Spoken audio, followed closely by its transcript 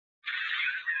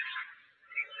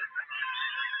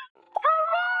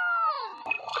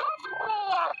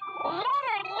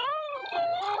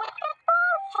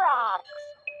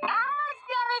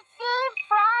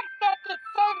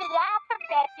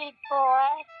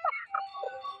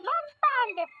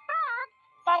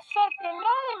the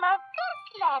name of this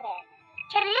letter.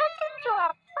 To listen to a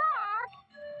frog,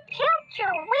 tilt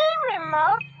your Wii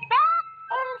remote back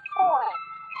and forth.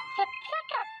 To pick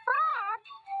a frog,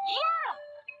 jump.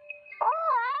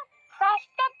 Or press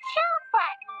the 2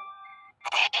 button.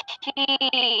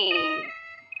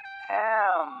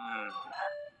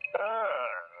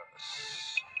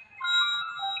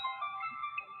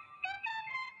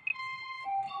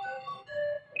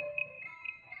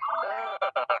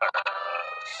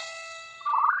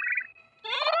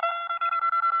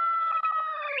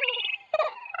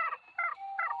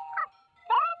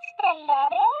 That's the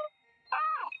letter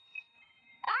S.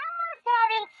 Elmo's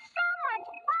having so much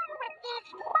fun with these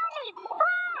funny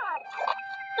frogs.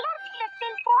 Let's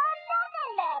listen for another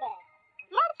letter.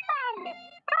 Let's find the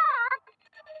frog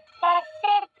that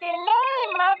says the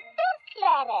name of this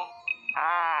letter.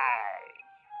 I-T-H.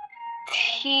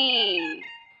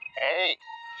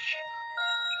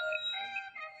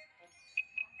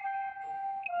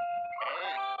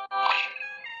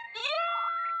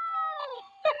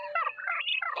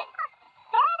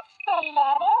 That's the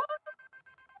letter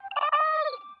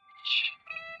H.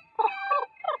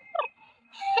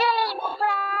 Silly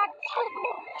frogs.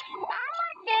 Elmo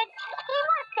thinks he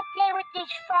wants to play with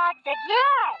these frogs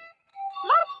again.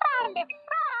 Let's find the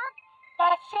frog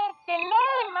that says the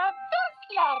name of this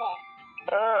letter.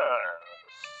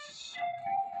 S.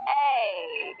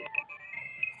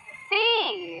 A-C.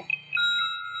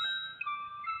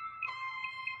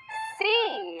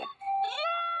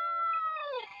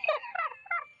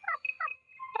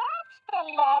 That's the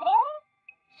letter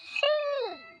C.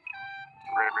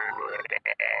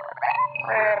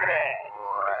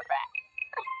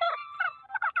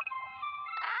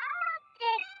 Elmo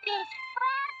thinks these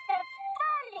frogs are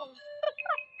funny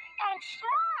and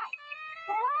smart.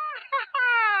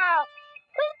 Wow!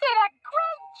 We did a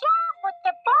great job with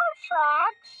the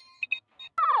bullfrogs.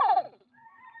 Hey!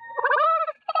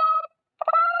 Where's that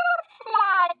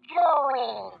butterfly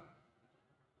going?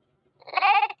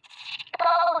 Let's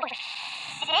go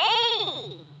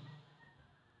see.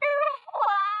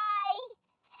 Why?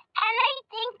 And I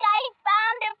think I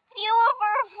found a few of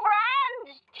her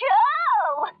friends, too.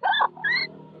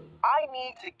 I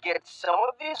need to get some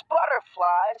of these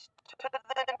butterflies to the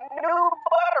new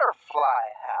butterfly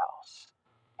house.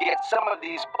 Get some of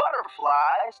these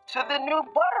butterflies to the new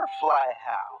butterfly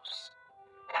house.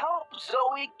 Help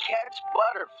Zoe catch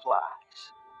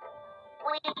butterflies.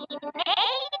 We need to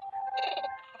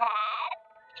catch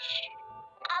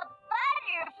a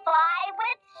butterfly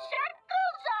with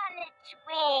circles on its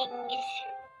wings.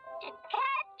 To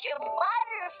catch a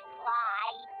butterfly,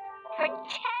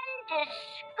 pretend to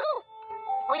scoop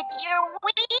with your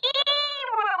Wii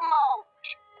remote.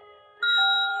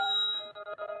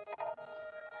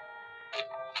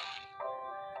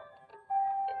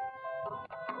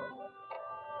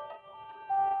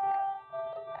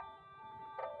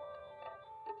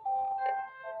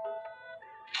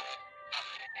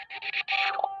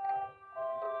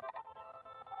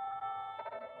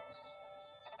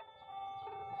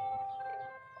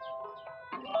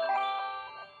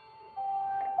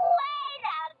 Way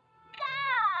to go!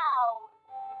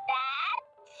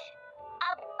 That's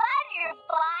a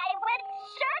butterfly with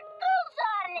circles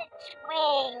on its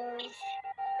wings.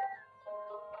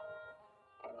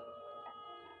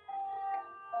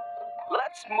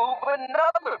 Let's move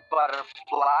another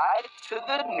butterfly to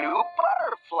the new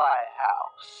butterfly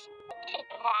house. To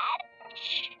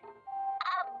catch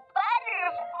a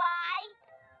butterfly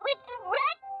with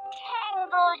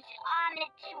rectangles on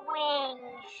its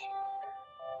wings.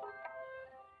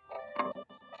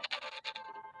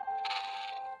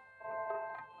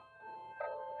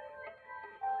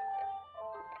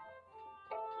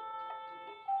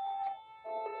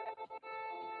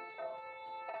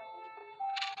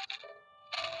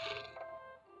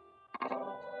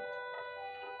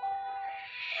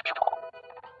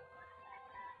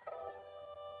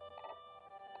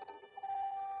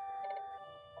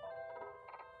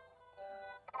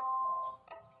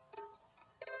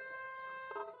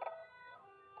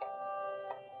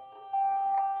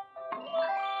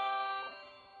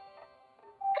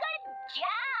 Good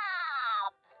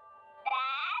job!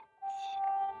 That's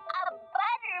a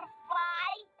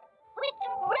butterfly with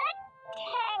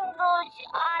rectangles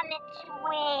on its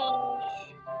wings.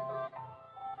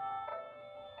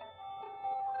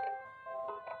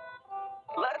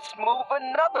 Let's move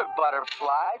another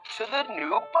butterfly to the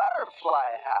new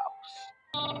butterfly house.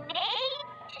 We need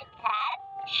to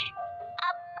catch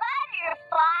a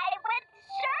butterfly with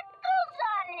circles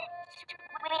on its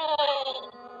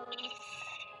wings.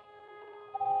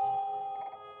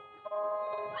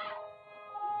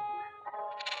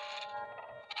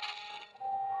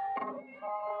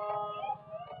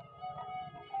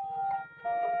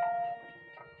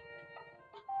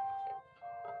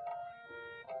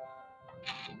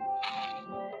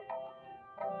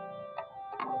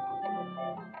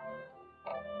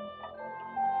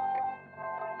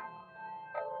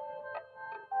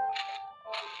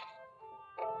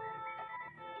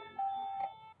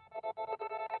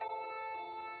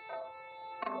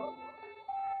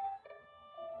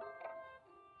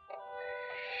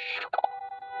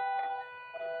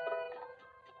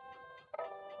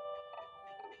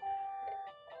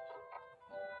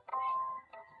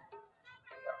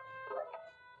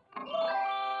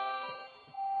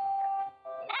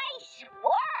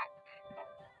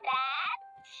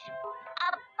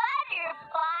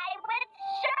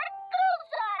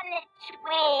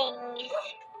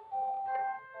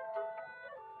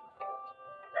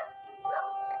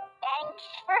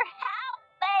 for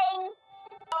helping.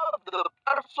 The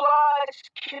butterflies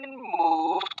can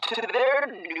move to their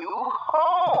new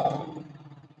home.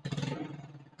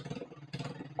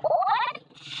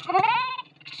 What's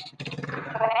next,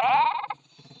 Chris?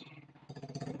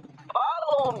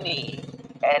 Follow me,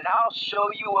 and I'll show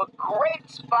you a great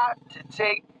spot to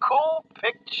take cool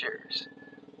pictures.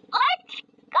 Let's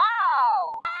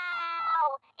go!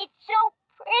 Wow, it's so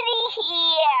pretty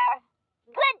here.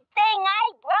 Good thing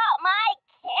I brought my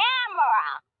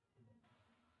camera.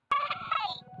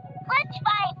 Hey, let's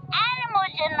find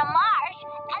animals in the marsh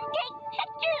and take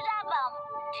pictures of them.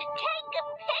 To take a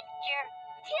picture,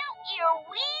 tilt your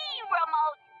Wii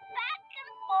remote back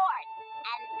and forth,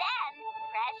 and then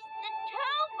press the 2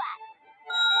 button.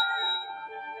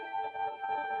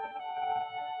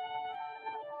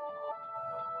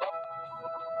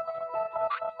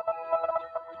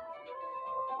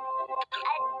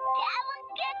 A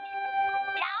delicate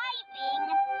diving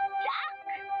duck.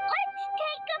 Let's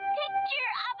take a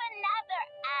picture of another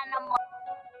animal.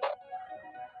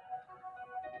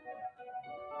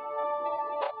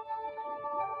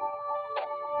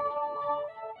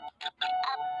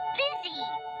 A busy,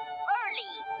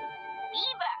 furry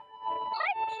beaver.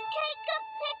 Let's take a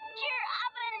picture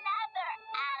of another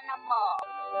animal.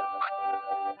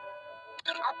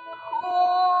 A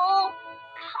cool,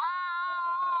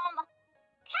 calm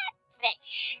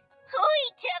catfish. We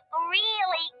took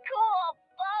really cool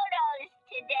photos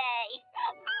today.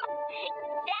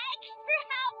 Thanks for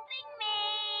helping me.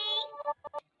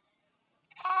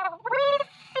 Have we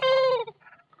seen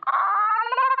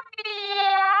all of the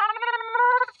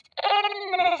animals in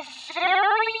the zoo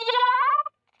yet?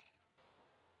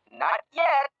 Not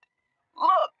yet.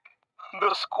 Look,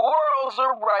 the squirrels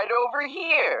are right over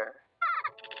here.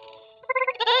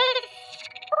 These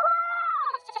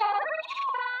squirrels are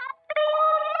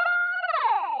fabulous.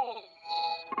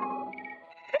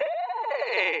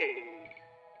 Hey!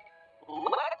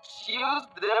 Let's use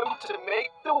them to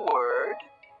make the word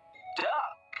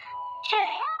duck. To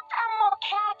help Elmo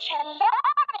catch a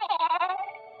lion,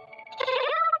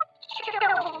 tilt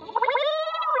your Wii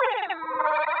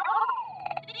remote.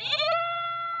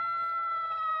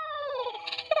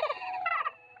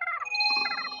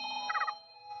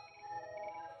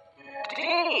 D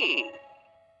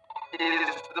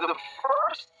is the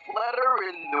first letter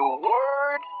in the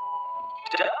word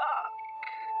duck.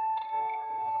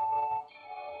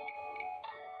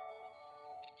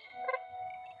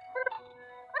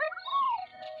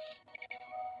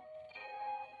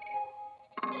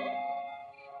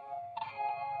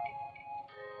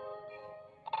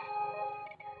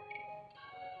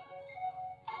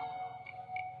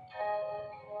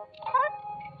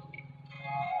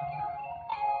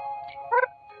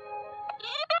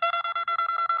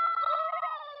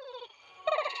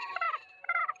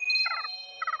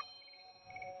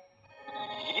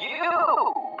 U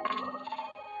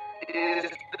is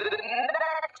the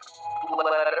next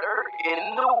letter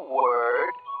in the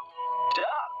word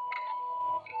duck.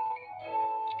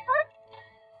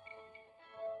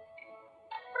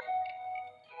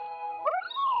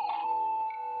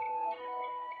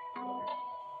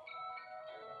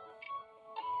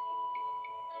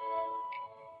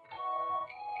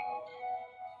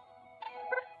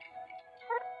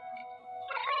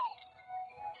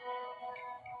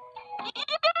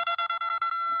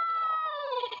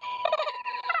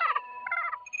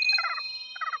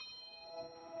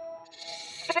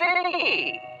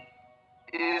 C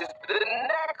is the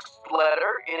next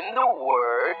letter in the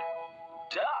word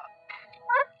duck.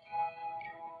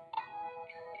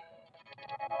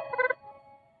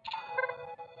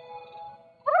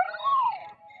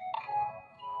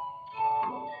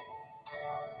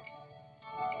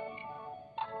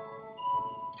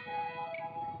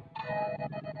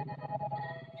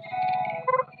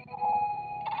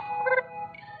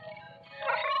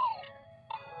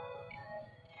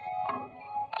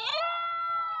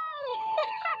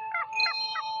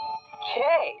 K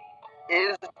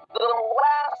is the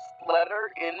last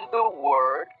letter in the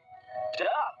word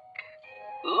duck.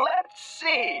 Let's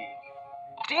see.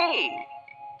 D,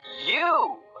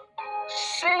 U,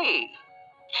 C,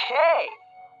 K.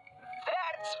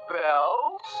 That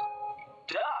spells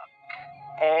duck.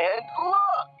 And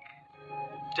look,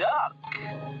 duck.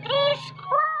 These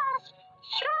squirrels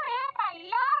sure have a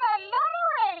lot of little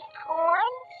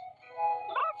acorns.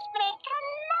 Let's make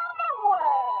another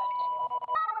word.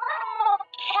 Elmo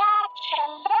catch a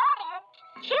lion,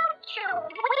 tilt your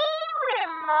Wii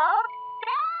remote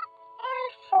back and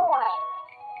forth.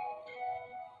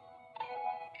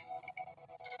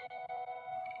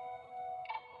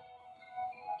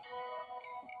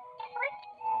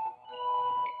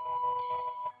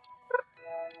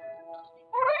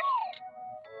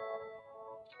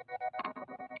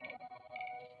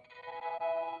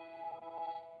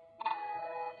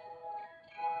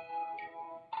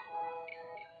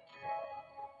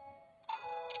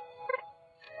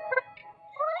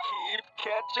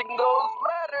 catching those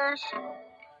letters.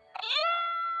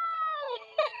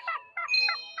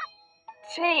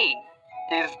 T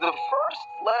is the first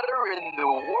letter in the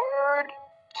word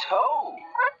toad.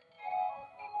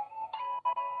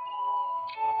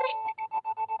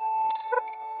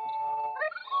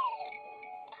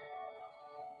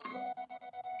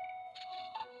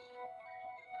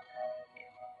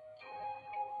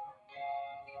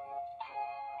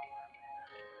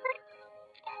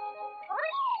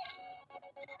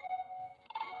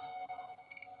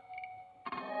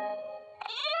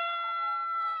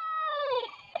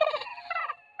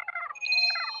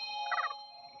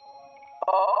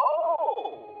 O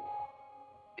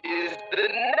is the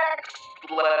next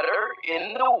letter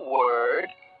in the word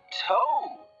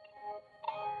toad.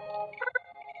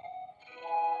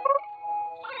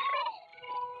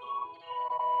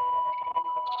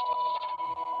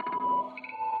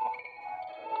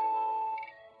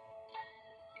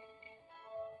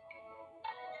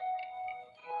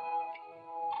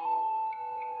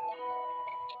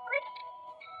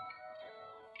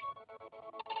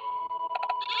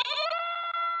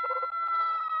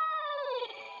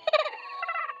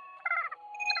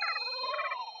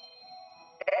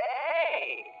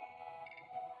 A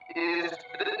is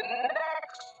the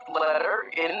next letter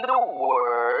in the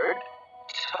word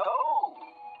toad.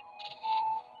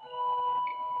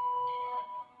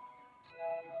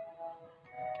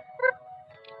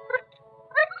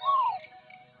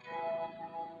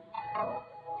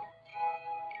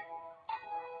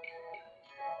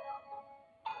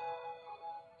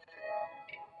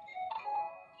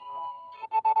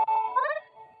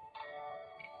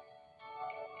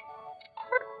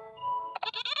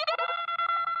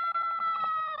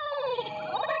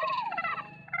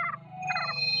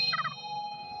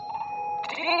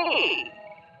 D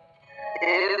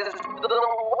is the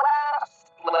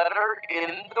last letter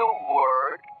in the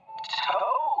word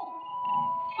toad.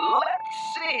 Let's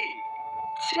see.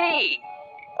 T,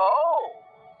 O,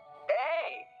 A,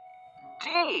 D.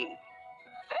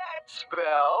 That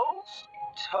spells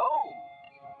toad.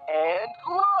 And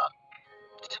look,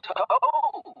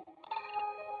 toad.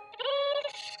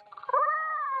 These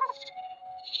squirrels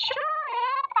sure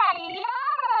have a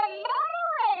lot of letter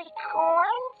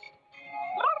acorns.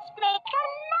 Let's make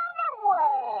another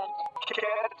word.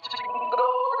 Catching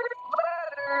those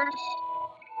letters.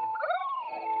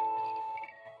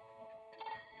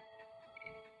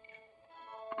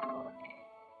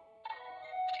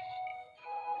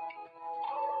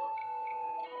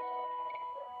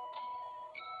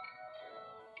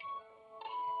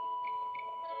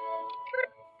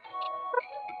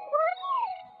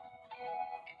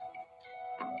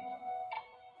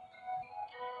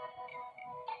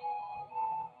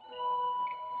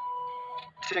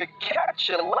 To catch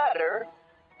a letter,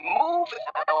 move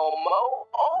Elmo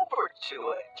over to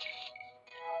it.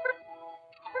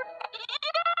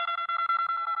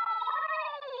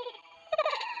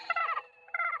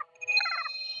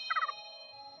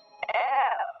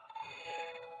 F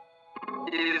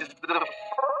is the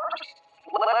first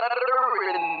letter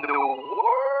in the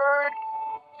word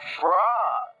frog.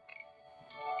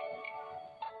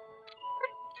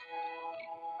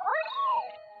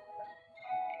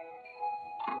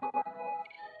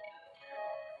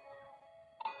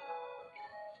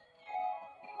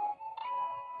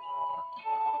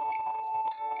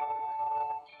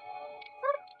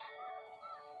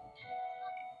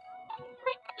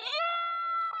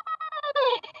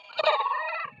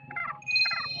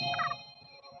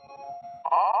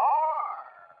 R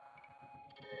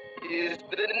is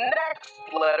the next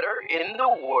letter in the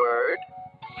word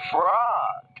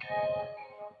frog.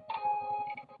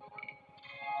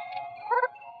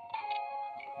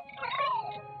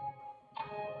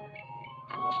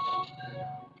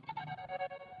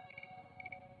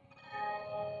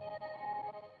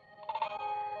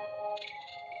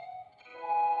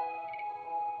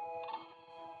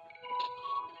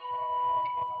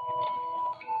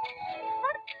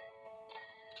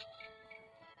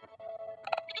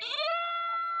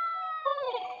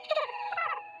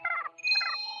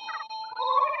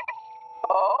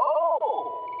 O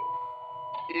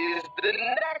is the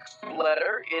next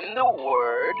letter in the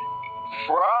word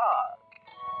frog.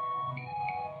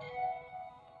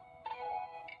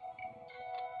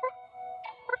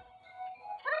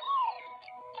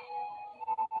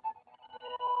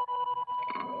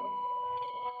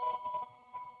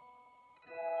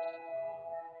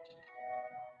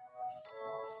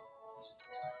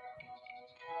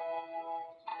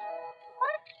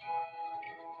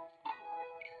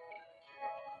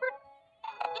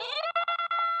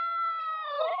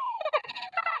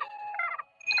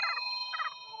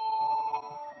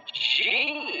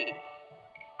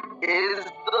 is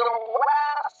the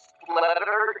last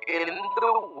letter in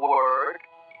the word